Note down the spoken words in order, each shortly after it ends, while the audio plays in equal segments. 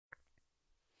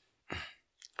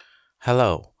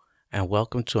Hello, and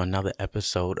welcome to another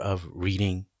episode of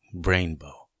Reading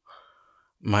Brainbow.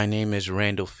 My name is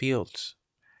Randall Fields,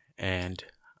 and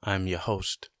I'm your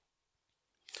host.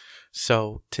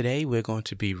 So today we're going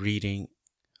to be reading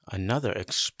another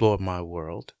Explore My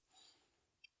World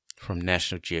from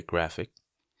National Geographic,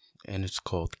 and it's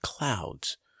called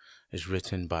Clouds. It's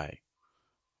written by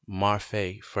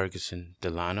Marfe Ferguson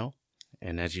Delano,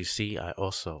 and as you see, I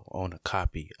also own a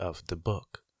copy of the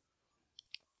book.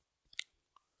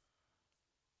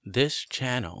 This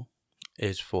channel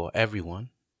is for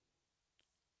everyone,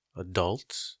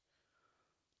 adults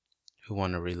who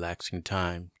want a relaxing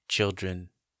time, children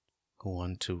who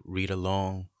want to read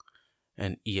along,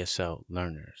 and ESL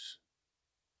learners.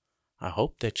 I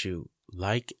hope that you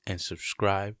like and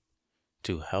subscribe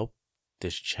to help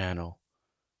this channel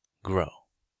grow.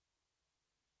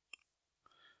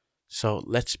 So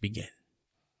let's begin.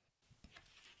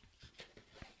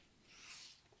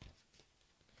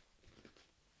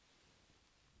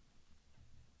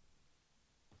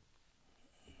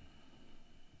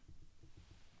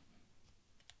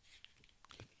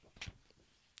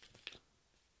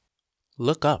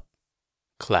 Look up,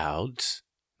 clouds.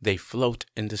 They float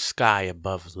in the sky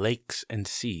above lakes and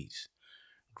seas,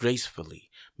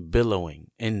 gracefully billowing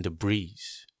in the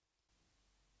breeze.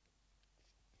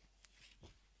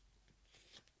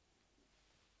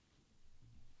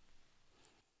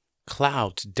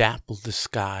 Clouds dapple the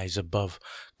skies above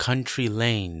country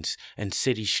lanes and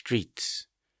city streets.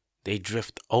 They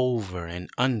drift over and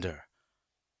under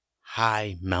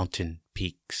high mountain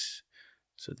peaks.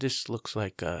 So this looks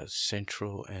like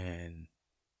Central and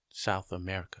South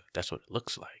America. That's what it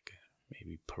looks like.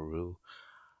 Maybe Peru.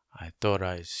 I thought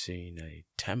I'd seen a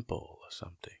temple or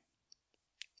something.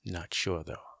 Not sure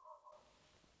though.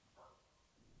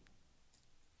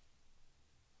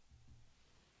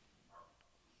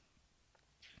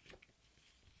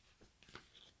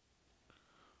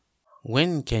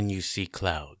 When can you see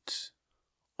clouds?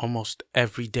 Almost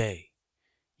every day.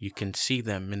 You can see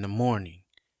them in the morning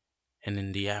and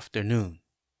in the afternoon.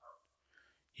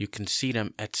 You can see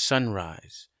them at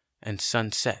sunrise and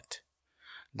sunset,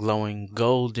 glowing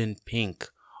golden pink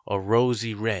or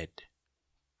rosy red,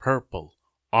 purple,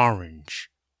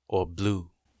 orange, or blue.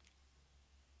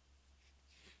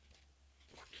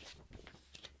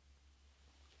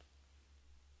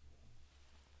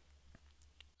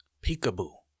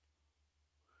 Peekaboo.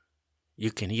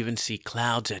 You can even see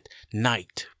clouds at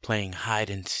night playing hide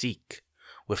and seek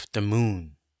with the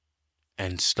moon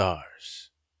and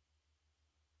stars.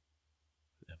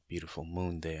 A beautiful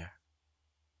moon there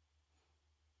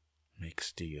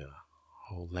makes the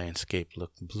whole landscape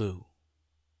look blue.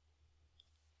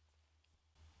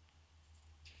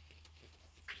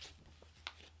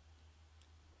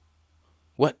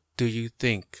 What do you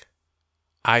think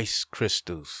ice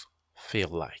crystals feel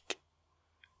like?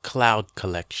 Cloud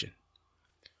collection.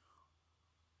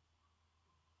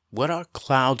 What are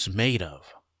clouds made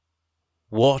of?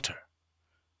 Water.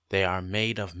 They are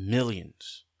made of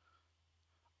millions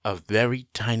of very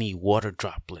tiny water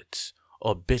droplets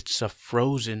or bits of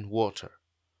frozen water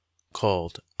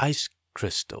called ice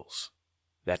crystals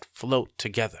that float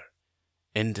together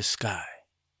in the sky.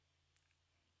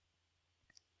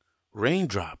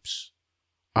 Raindrops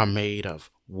are made of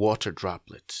water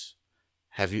droplets.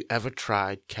 Have you ever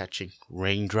tried catching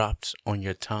raindrops on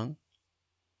your tongue?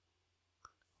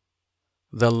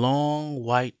 The long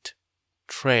white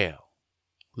trail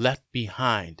left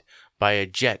behind by a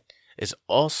jet is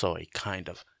also a kind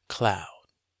of cloud.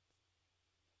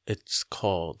 It's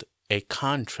called a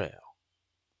contrail.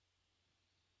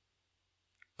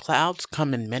 Clouds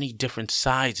come in many different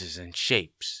sizes and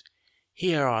shapes.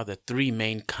 Here are the three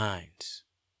main kinds.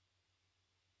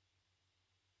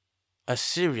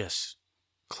 Cirrus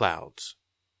clouds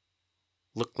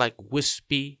look like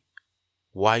wispy,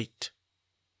 white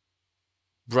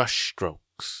brush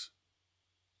strokes.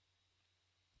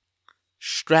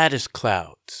 Stratus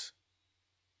clouds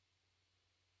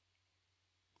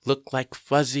look like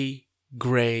fuzzy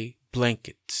gray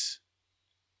blankets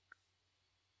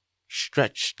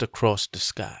stretched across the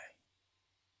sky.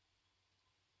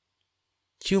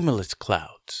 Cumulus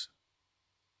clouds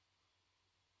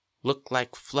look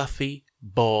like fluffy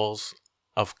balls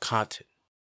of cotton.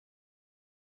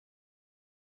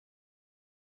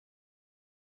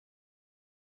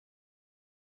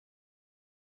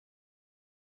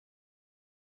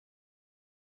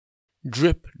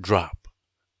 Drip drop.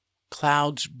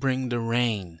 Clouds bring the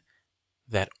rain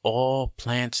that all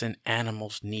plants and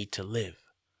animals need to live.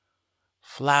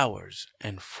 Flowers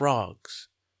and frogs,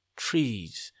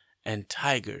 trees and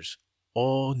tigers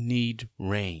all need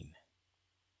rain.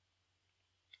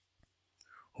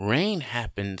 Rain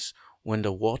happens when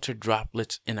the water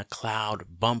droplets in a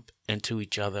cloud bump into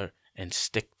each other and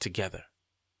stick together.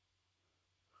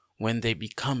 When they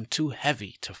become too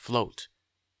heavy to float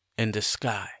in the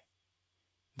sky,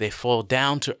 they fall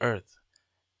down to earth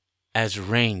as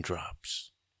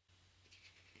raindrops.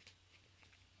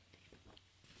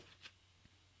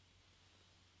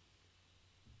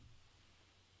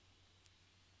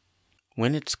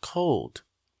 When it's cold,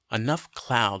 enough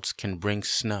clouds can bring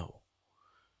snow.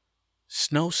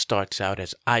 Snow starts out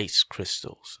as ice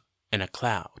crystals in a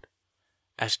cloud.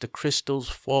 As the crystals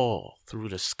fall through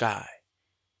the sky,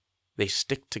 they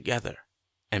stick together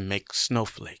and make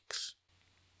snowflakes.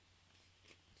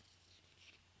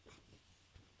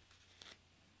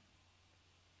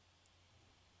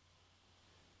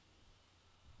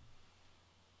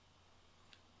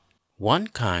 One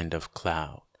kind of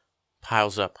cloud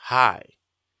piles up high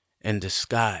in the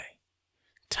sky,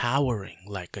 towering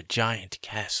like a giant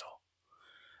castle.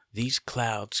 These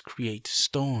clouds create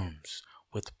storms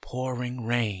with pouring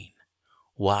rain,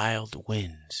 wild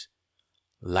winds,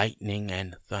 lightning,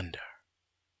 and thunder.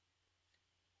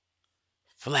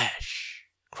 Flash,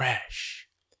 crash,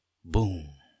 boom.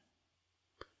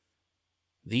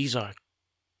 These are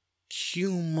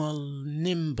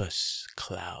cumulonimbus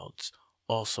clouds,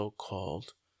 also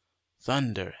called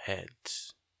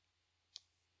thunderheads.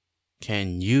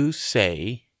 Can you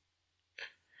say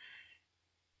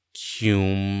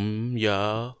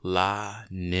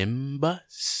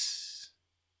cumulonimbus?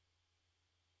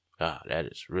 That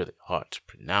is really hard to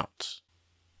pronounce.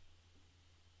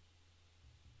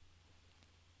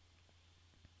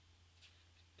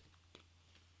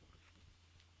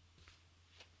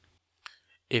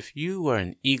 If you were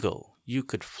an eagle, you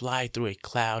could fly through a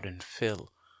cloud and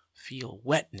feel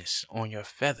wetness on your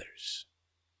feathers.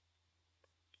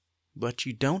 But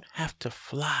you don't have to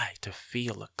fly to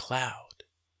feel a cloud.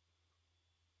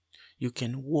 You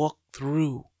can walk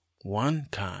through one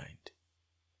kind.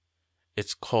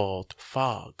 It's called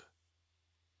fog.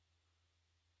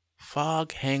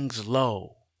 Fog hangs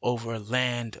low over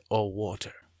land or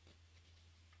water.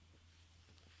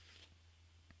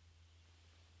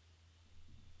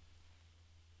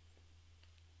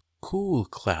 Cool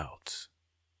clouds.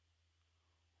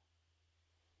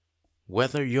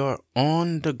 Whether you're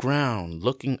on the ground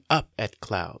looking up at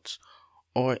clouds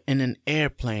or in an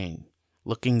airplane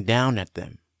looking down at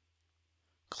them,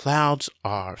 clouds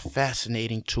are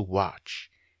fascinating to watch.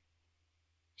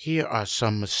 Here are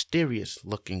some mysterious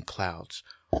looking clouds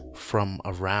from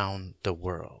around the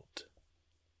world.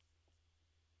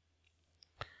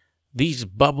 These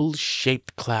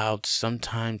bubble-shaped clouds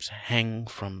sometimes hang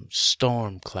from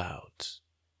storm clouds.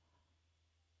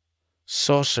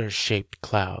 Saucer-shaped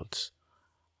clouds,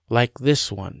 like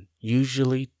this one,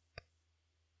 usually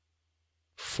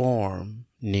form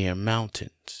near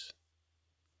mountains.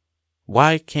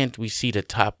 Why can't we see the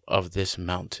top of this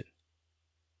mountain?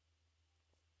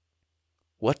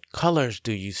 What colors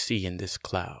do you see in this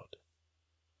cloud?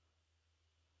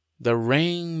 The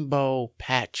rainbow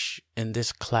patch in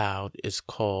this cloud is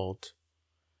called,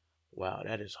 wow,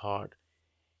 that is hard,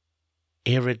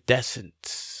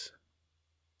 iridescence.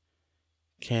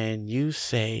 Can you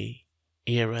say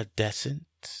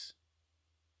iridescence?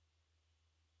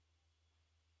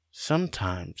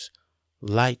 Sometimes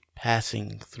light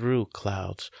passing through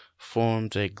clouds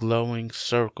forms a glowing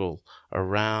circle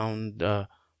around the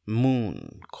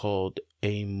moon called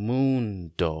a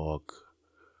moon dog.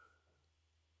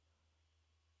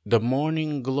 The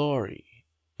morning glory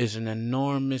is an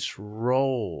enormous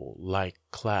roll-like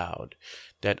cloud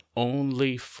that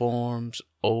only forms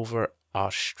over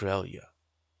Australia.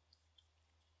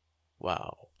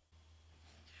 Wow.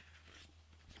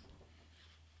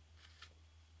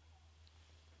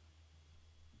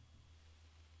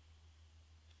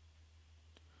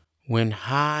 When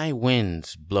high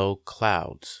winds blow,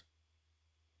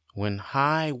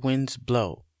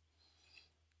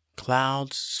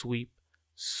 clouds sweep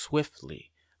swiftly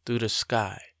through the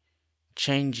sky,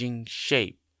 changing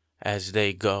shape as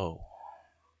they go.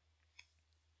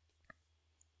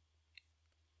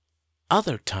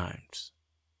 Other times,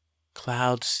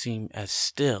 clouds seem as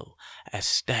still as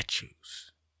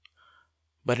statues.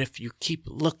 But if you keep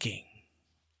looking,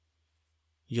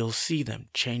 you'll see them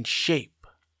change shape.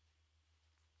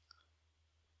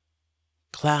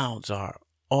 Clouds are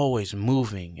always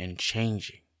moving and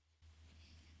changing.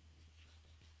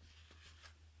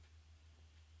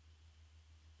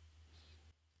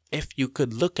 If you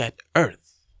could look at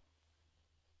Earth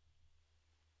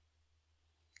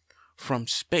from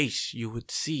space, you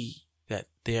would see that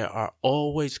there are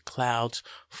always clouds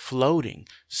floating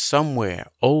somewhere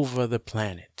over the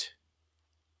planet.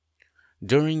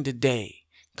 During the day,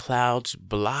 clouds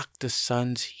block the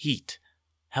sun's heat,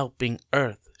 helping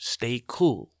Earth stay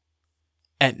cool.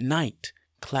 At night,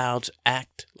 clouds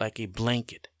act like a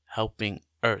blanket, helping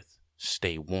Earth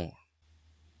stay warm.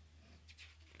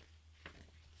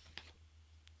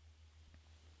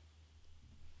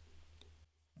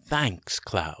 Thanks,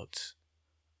 clouds.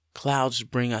 Clouds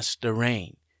bring us the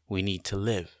rain we need to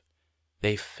live.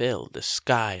 They fill the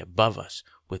sky above us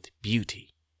with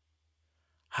beauty.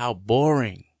 How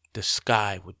boring the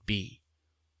sky would be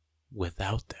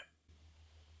without them.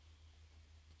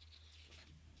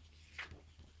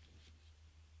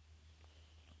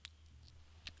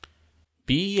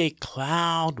 Be a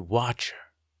cloud watcher.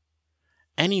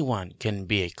 Anyone can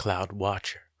be a cloud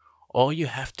watcher. All you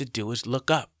have to do is look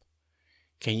up.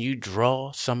 Can you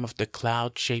draw some of the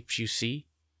cloud shapes you see?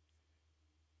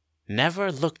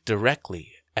 Never look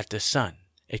directly at the sun.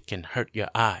 It can hurt your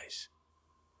eyes.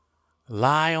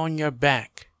 Lie on your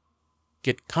back,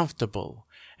 get comfortable,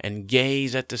 and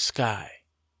gaze at the sky.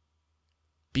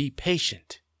 Be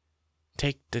patient.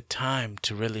 Take the time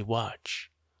to really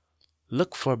watch.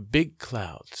 Look for big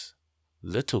clouds,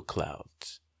 little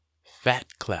clouds,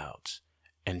 fat clouds,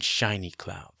 and shiny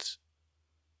clouds.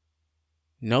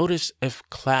 Notice if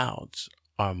clouds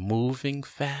are moving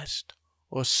fast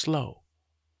or slow.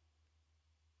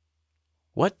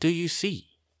 What do you see?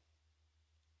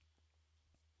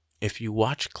 If you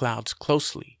watch clouds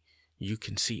closely, you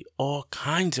can see all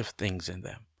kinds of things in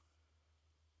them.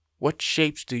 What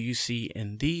shapes do you see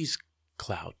in these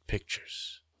cloud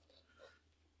pictures?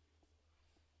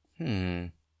 I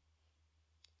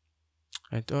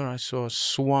thought I saw a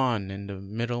swan in the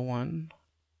middle one.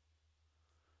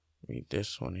 Read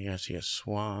this one here. I see a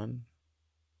swan.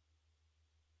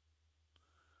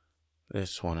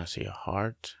 This one I see a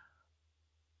heart.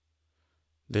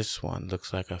 This one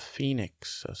looks like a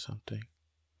phoenix or something.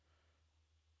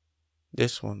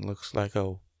 This one looks like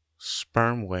a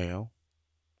sperm whale.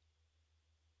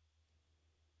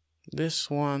 This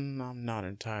one I'm not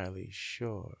entirely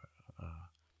sure.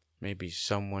 Maybe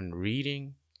someone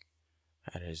reading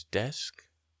at his desk.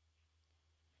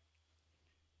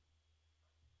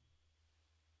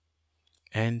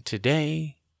 And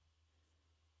today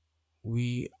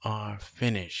we are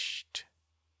finished.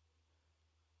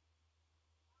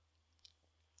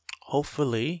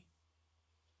 Hopefully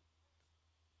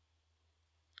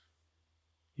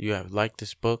you have liked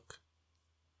this book,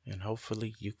 and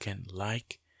hopefully you can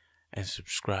like and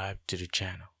subscribe to the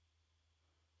channel.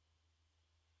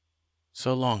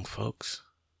 So long, folks.